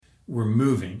we're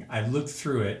moving, I look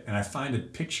through it and I find a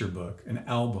picture book, an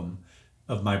album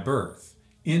of my birth.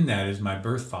 In that is my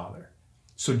birth father.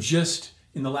 So just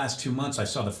in the last 2 months, I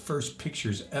saw the first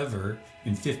pictures ever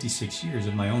in 56 years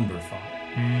of my own birth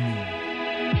father.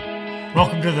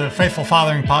 Welcome to the Faithful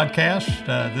Fathering Podcast.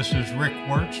 This is Rick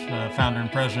Wirtz, founder and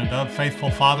president of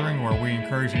Faithful Fathering, where we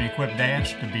encourage and equip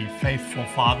dads to be faithful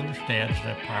fathers, dads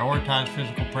that prioritize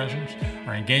physical presence,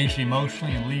 are engaged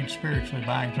emotionally, and lead spiritually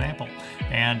by example.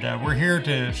 And we're here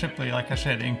to simply, like I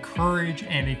said, encourage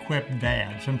and equip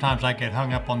dads. Sometimes I get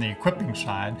hung up on the equipping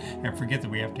side and forget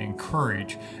that we have to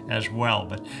encourage as well.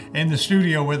 But in the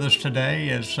studio with us today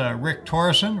is Rick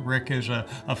Torrison. Rick is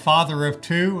a father of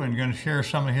two and going to share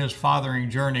some of his fathering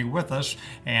journey with us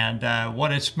and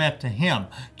what it's meant to him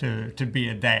to be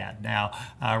a dad. Now,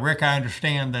 Rick, I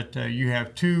understand that you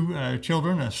have two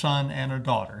children, a son and a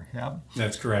daughter. Yep.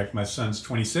 That's correct. My son's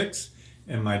 26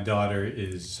 and my daughter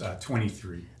is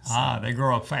 23. So. They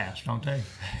grow up fast, don't they?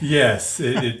 Yes,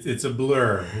 it's a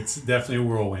blur. It's definitely a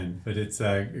whirlwind, but it's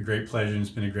a great pleasure and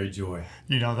it's been a great joy.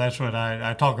 You know, that's what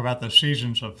I talk about, the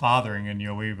seasons of fathering. And, you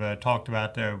know, we've talked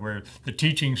about where the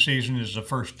teaching season is the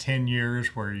first 10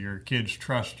 years where your kids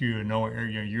trust you and know,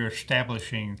 you're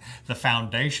establishing the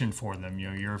foundation for them, you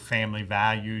know, your family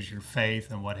values, your faith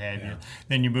and what have you.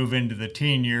 Then you move into the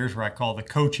teen years where I call the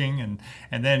coaching.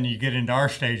 And then you get into our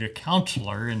stage of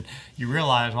counselor and you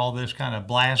realize all this kind of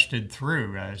blasted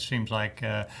through. It seems like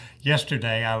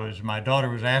yesterday my daughter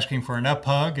was asking for an up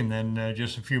hug, and then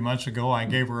just a few months ago I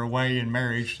gave her away in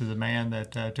marriage to the man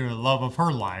that to the love of her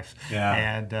life. Yeah.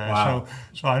 And wow.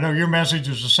 So I know your message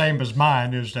is the same as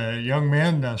mine: is young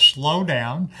men, slow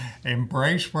down,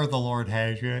 embrace where the Lord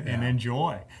has you, and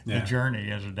enjoy the journey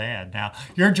as a dad. Now,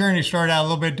 your journey started out a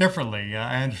little bit differently.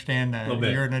 I understand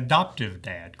you're an adoptive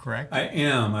dad, correct? I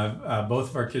am. Both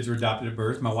of our kids were adopted at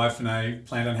birth. My wife and I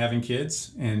planned on having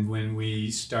kids, and when we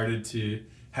started to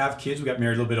have kids, we got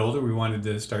married a little bit older. We wanted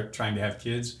to start trying to have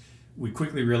kids. We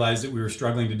quickly realized that we were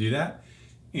struggling to do that,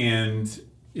 and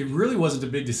it really wasn't a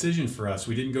big decision for us.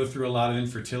 We didn't go through a lot of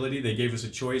infertility. They gave us a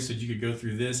choice that you could go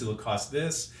through this, it'll cost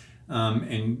this,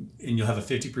 and you'll have a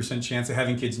 50% chance of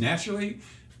having kids naturally,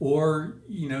 or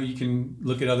you can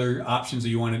look at other options that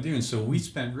you want to do. And so we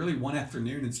spent really one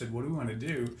afternoon and said, what do we want to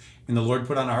do? And the Lord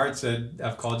put on our heart, said,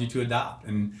 I've called you to adopt.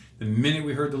 And the minute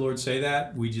we heard the Lord say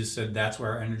that, we just said, that's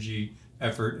where our energy,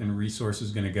 effort, and resource is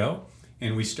going to go.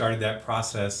 And we started that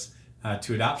process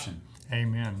to adoption.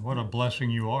 Amen. What a blessing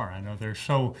you are. I know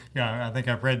I think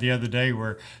I've read the other day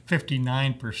where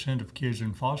 59% of kids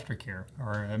in foster care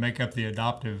make up the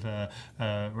adoptive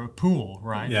pool,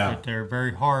 right? Yeah. But they're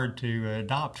very hard to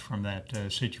adopt from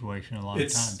that situation a lot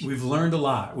of times. We've learned a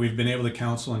lot. We've been able to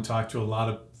counsel and talk to a lot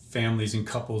of families and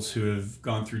couples who have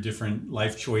gone through different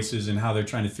life choices and how they're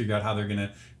trying to figure out how they're going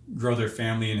to grow their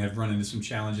family and have run into some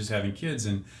challenges having kids.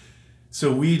 And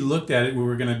so we looked at it. We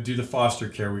were going to do the foster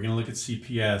care. We're going to look at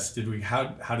CPS.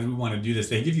 How did we want to do this?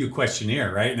 They give you a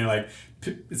questionnaire, right? And they're like,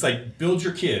 it's like, build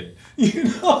your kid, And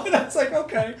I was like,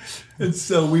 okay. And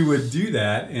so we would do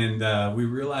that. And we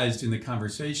realized in the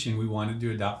conversation, we wanted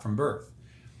to adopt from birth.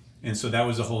 And so that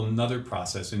was a whole nother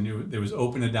process. And there was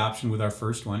open adoption with our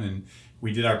first one. And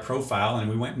we did our profile and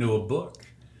we went into a book.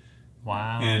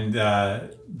 Wow. And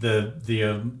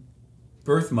the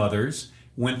birth mothers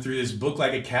went through this book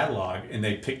like a catalog, and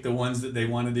they picked the ones that they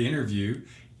wanted to interview,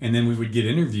 and then we would get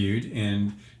interviewed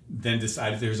and then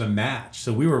decide if there's a match.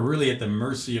 So we were really at the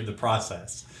mercy of the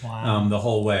process. Wow. The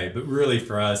whole way. But really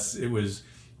for us,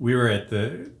 we were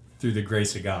through the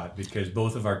grace of God, because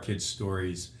both of our kids'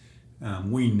 stories,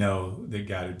 we know that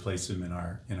God had placed them in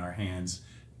our hands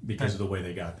because of the way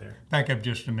they got there. Back up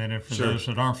just a minute for those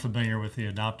that aren't familiar with the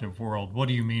adoptive world. What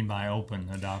do you mean by open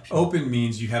adoption? Open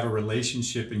means you have a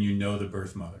relationship and you know the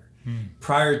birth mother.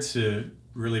 Prior to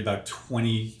really about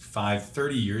 25,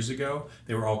 30 years ago,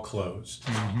 they were all closed,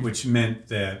 which meant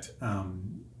that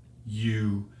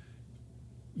you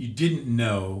didn't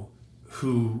know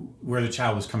where the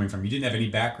child was coming from. You didn't have any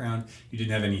background. You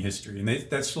didn't have any history. And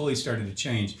that slowly started to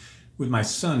change. With my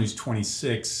son, who's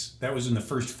 26, that was in the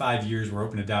first 5 years where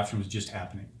open adoption was just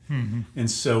happening. And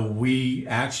so we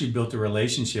actually built a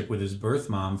relationship with his birth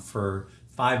mom for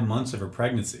 5 months of her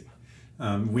pregnancy.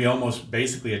 We almost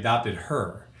basically adopted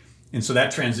her. And so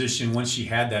that transition, once she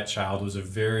had that child, was it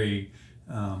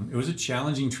was a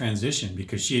challenging transition,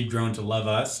 because she had grown to love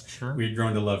us. Sure. We had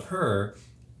grown to love her.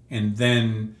 And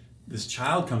then this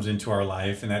child comes into our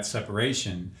life, and that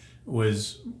separation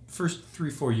was, first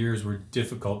 3-4 years were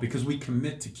difficult because we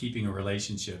commit to keeping a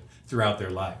relationship throughout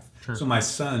their life. Sure. So my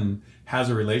son has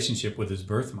a relationship with his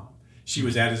birth mom. She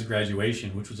was at his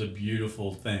graduation, which was a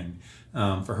beautiful thing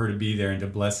for her to be there and to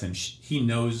bless him. He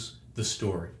knows the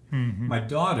story. My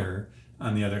daughter,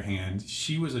 on the other hand,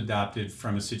 she was adopted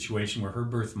from a situation where her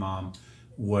birth mom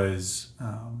was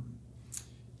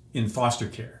in foster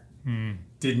care.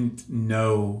 Didn't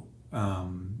know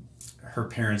her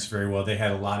parents very well. They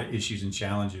had a lot of issues and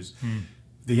challenges.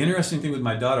 The interesting thing with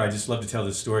my daughter, I just love to tell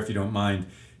this story if you don't mind.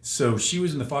 So she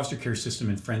was in the foster care system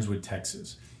in Friendswood,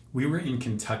 Texas. We were in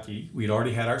Kentucky. We'd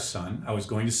already had our son. I was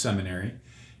going to seminary.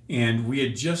 And we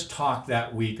had just talked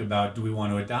that week about, do we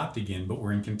want to adopt again? But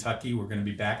we're in Kentucky. We're going to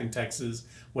be back in Texas.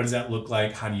 What does that look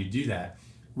like? How do you do that?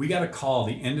 We got a call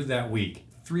the end of that week,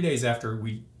 3 days after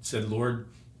we said, Lord,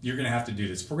 you're going to have to do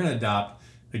this. If we're going to adopt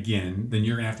again, then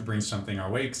you're going to have to bring something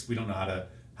our way because we don't know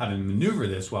how to maneuver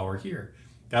this while we're here.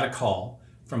 Got a call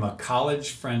from a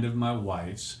college friend of my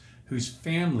wife's whose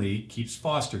family keeps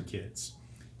foster kids.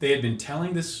 They had been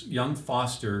telling this young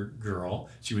foster girl,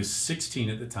 she was 16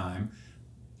 at the time,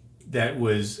 that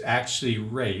was actually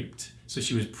raped. So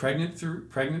she was pregnant through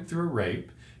a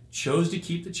rape, chose to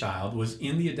keep the child, was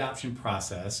in the adoption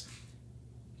process,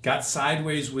 got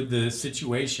sideways with the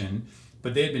situation,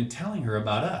 but they had been telling her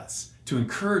about us to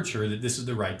encourage her that this is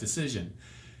the right decision.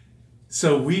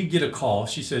 So we get a call.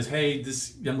 She says, hey,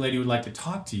 this young lady would like to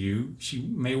talk to you. She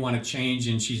may want to change,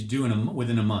 and she's due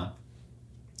within a month.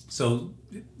 So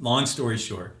long story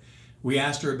short, we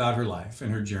asked her about her life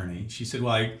and her journey. She said,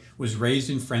 well, I was raised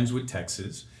in Friendswood,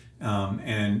 Texas.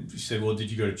 And she said, well, did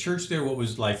you go to church there? What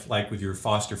was life like with your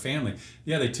foster family?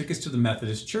 Yeah, they took us to the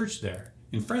Methodist church there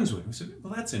in Friendswood. We said,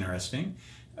 well, that's interesting.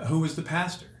 Who was the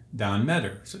pastor? Don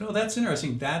Metter. I said, oh, that's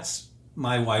interesting. That's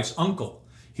my wife's uncle.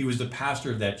 He was the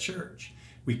pastor of that church.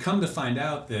 We come to find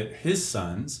out that his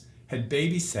sons had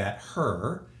babysat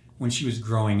her when she was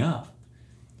growing up.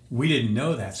 We didn't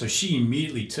know that. So she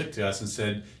immediately took to us and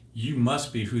said, you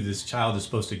must be who this child is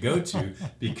supposed to go to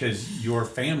because your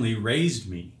family raised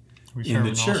me in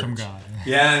the church. Awesome God.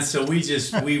 Yeah, and so we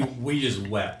just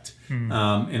wept. And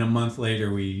a month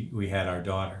later, we had our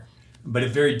daughter. But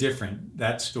it's very different,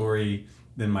 that story,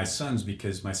 than my son's,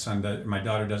 because my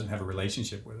daughter doesn't have a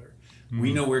relationship with her.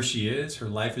 We know where she is. Her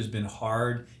life has been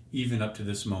hard even up to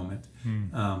this moment.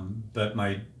 But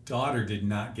my daughter did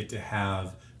not get to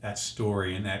have that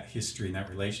story and that history and that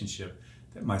relationship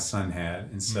that my son had.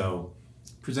 And so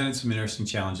presented some interesting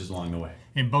challenges along the way.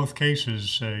 In both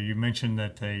cases, you mentioned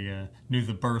that they knew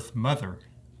the birth mother,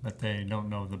 but they don't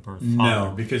know the birth father.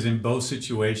 No, because in both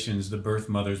situations, the birth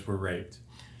mothers were raped.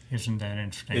 Isn't that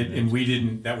interesting? And we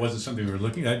didn't, that wasn't something we were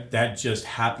looking at. That just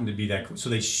happened to be that. So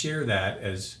they share that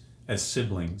as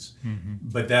siblings.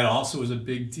 But that also was a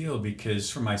big deal because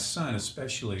for my son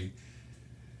especially,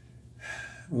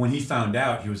 when he found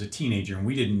out, he was a teenager and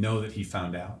we didn't know that he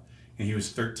found out. And he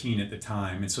was 13 at the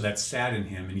time. And so that sat in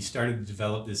him and he started to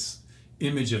develop this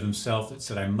image of himself that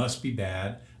said, I must be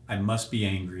bad, I must be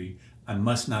angry, I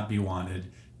must not be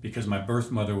wanted because my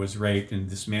birth mother was raped and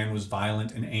this man was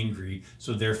violent and angry,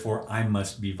 so therefore I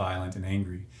must be violent and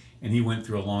angry. And he went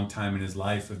through a long time in his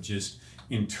life of just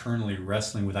internally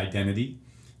wrestling with identity,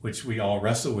 which we all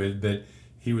wrestle with, but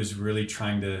he was really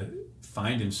trying to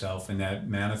find himself, and that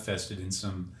manifested in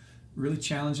some really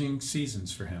challenging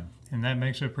seasons for him. And that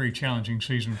makes it a pretty challenging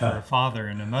season for a father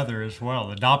and a mother as well,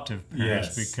 adoptive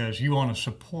parents, because you want to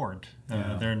support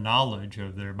their knowledge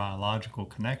of their biological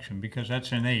connection, because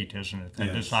that's innate, isn't it?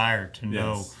 That desire to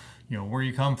know, where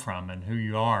you come from and who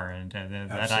you are, and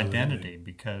that identity,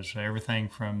 because everything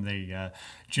from the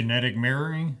genetic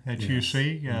mirroring that you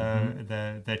see,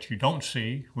 that you don't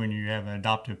see when you have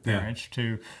adoptive parents,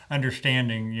 to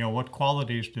understanding, what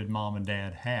qualities did mom and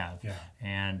dad have,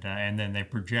 and then they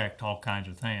project all kinds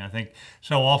of things. I think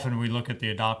so often we look at the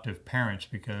adoptive parents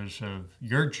because of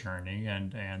your journey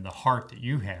and the heart that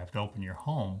you have to open your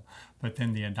home, but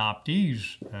then the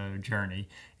adoptee's journey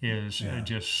is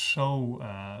just so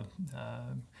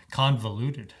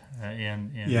convoluted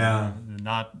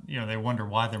not, they wonder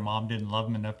why their mom didn't love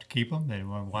them enough to keep them. They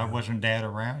wonder why wasn't dad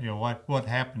around? What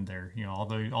happened there?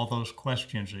 All those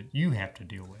questions that you have to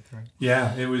deal with, right?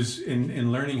 Yeah, it was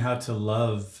in learning how to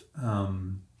love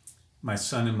my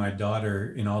son and my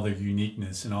daughter in all their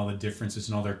uniqueness and all the differences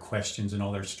and all their questions and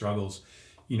all their struggles.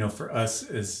 For us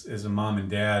as a mom and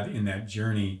dad in that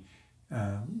journey,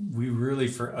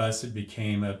 for us, it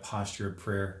became a posture of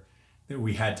prayer that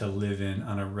we had to live in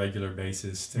on a regular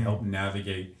basis to help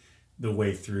navigate the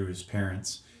way through as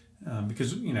parents.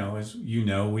 Because, as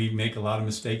we make a lot of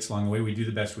mistakes along the way. We do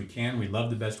the best we can. We love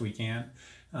the best we can.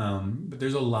 But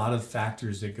there's a lot of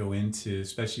factors that go into,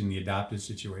 especially in the adoptive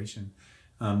situation,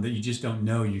 that you just don't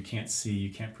know, you can't see,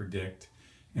 you can't predict.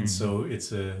 And so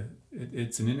it's an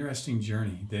interesting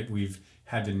journey that we've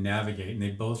had to navigate, and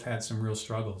they both had some real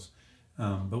struggles.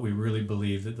 but we really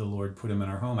believe that the Lord put him in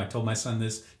our home. I told my son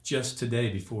this just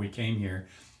today before we came here.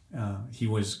 He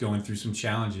was going through some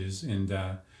challenges, and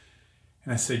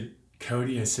I said,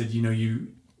 Cody, I said,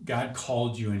 God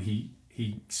called you, and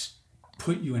he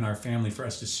put you in our family for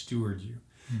us to steward you,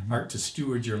 or to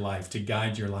steward your life, to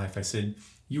guide your life. I said,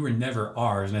 you were never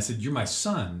ours. And I said, you're my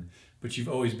son, but you've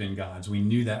always been God's. We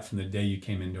knew that from the day you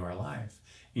came into our life.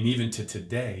 And even to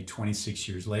today, 26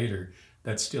 years later,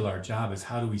 that's still our job, is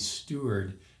how do we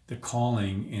steward the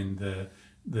calling and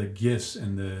the gifts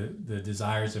and the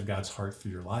desires of God's heart for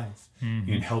your life,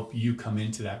 and help you come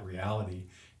into that reality.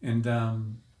 And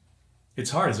it's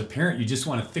hard as a parent. You just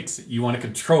want to fix it. You want to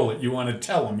control it. You want to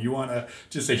tell them. You want to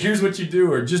just say, here's what you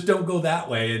do, or just don't go that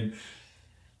way. And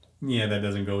yeah, that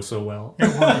doesn't go so well.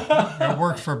 It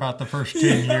works for about the first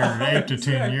 10 years, 8 to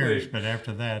 10 years. But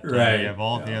after that, you have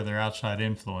all the other outside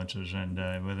influences, and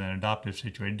with an adoptive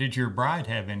situation. Did your bride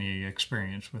have any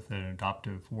experience with the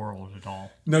adoptive world at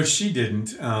all? No, she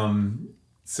didn't.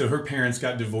 So her parents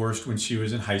got divorced when she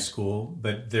was in high school,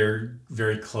 but they're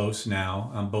very close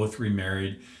now, both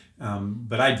remarried.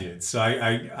 But I did. So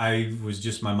I was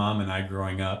just my mom and I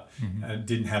growing up. I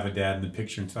didn't have a dad in the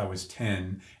picture until I was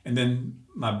 10. And then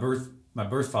my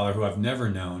birth father, who I've never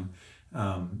known,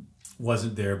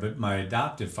 wasn't there, but my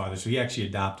adoptive father. So he actually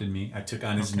adopted me. I took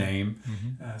on his name.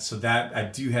 So that I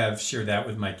do share that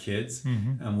with my kids.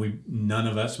 None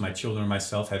of us, my children or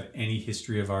myself, have any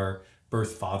history of our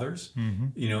birth fathers,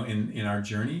 in our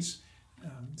journeys.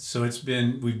 So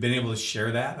we've been able to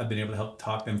share that. I've been able to help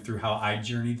talk them through how I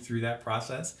journeyed through that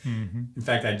process. In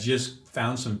fact, I just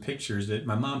found some pictures that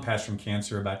my mom passed from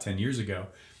cancer about 10 years ago.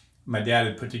 My dad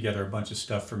had put together a bunch of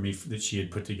stuff for me that she had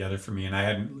put together for me, and I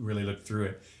hadn't really looked through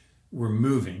it. We're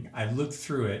moving. I looked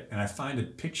through it, and I find a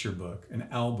picture book, an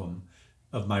album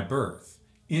of my birth.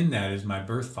 In that is my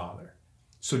birth father.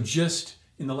 So just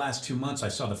in the last 2 months, I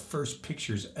saw the first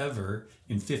pictures ever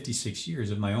in 56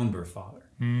 years of my own birth father.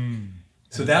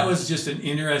 So that was just an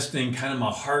interesting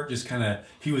my heart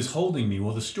he was holding me.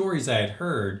 Well, the stories I had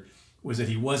heard was that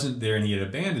he wasn't there and he had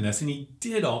abandoned us, and he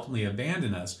did ultimately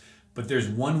abandon us. But there's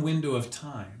one window of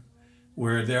time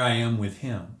where there I am with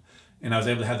him. And I was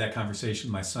able to have that conversation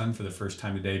with my son for the first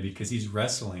time today, because he's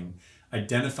wrestling,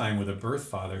 identifying with a birth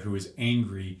father who was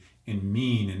angry and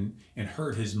mean and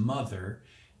hurt his mother.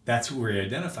 That's where he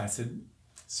identified. I said,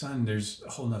 son, there's a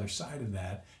whole nother side of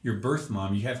that. Your birth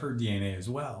mom, you have her DNA as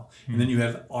well. And then you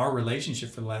have our relationship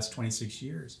for the last 26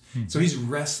 years. So he's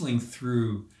wrestling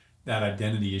through that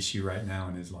identity issue right now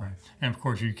in his life. And of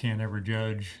course, you can't ever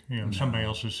judge, somebody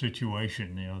else's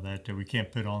situation, that we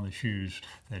can't put on the shoes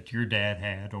that your dad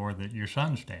had or that your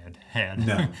son's dad had.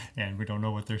 No. And we don't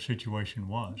know what their situation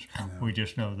was. No. We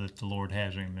just know that the Lord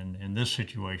has him in this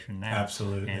situation now.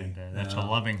 Absolutely. And that's a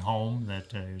loving home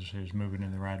that is moving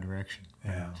in the right direction.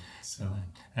 Yeah. So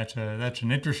that's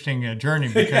an interesting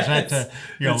journey, because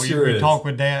we talk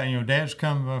with Dad. Dads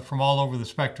come from all over the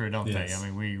spectrum, don't they? I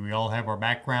mean, we all have our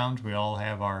backgrounds. We all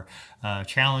have our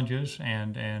challenges,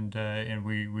 and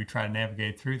we try to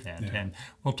navigate through that. Yeah. And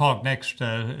we'll talk next.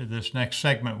 This next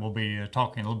segment, we'll be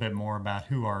talking a little bit more about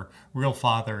who our real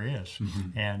Father is,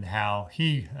 and how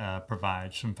He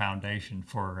provides some foundation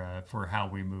for how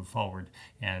we move forward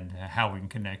and how we can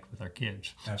connect with our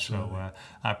kids. Absolutely. So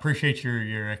I appreciate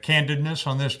your candidness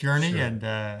on this journey, and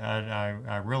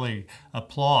I really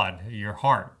applaud your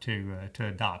heart to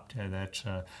adopt. That's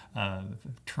a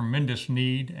tremendous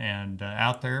need and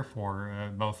out there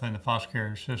for both in the foster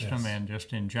care system and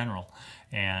just in general,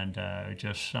 and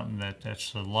just something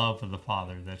that's the love of the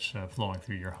Father that's flowing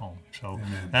through your home. So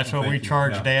that's what we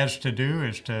charge dads to do,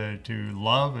 is to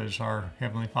love as our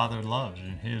Heavenly Father loves,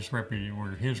 and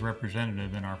we're His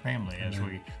representative in our family as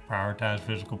we prioritize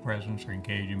physical presence, or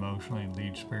engage emotionally, and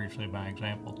lead spiritually by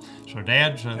example. So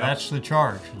dads, that's the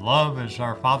charge. Love as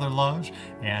our Father loves,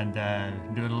 and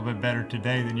do it a little bit better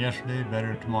today than yesterday,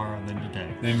 better tomorrow than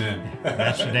today. Amen.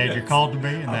 That's the dad you're called to be,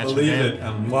 and I believe it.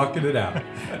 I'm walking it out.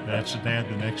 That's the dad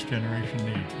the next generation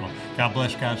needs. Well, God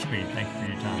bless, Godspeed. Thank you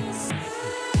for your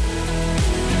time.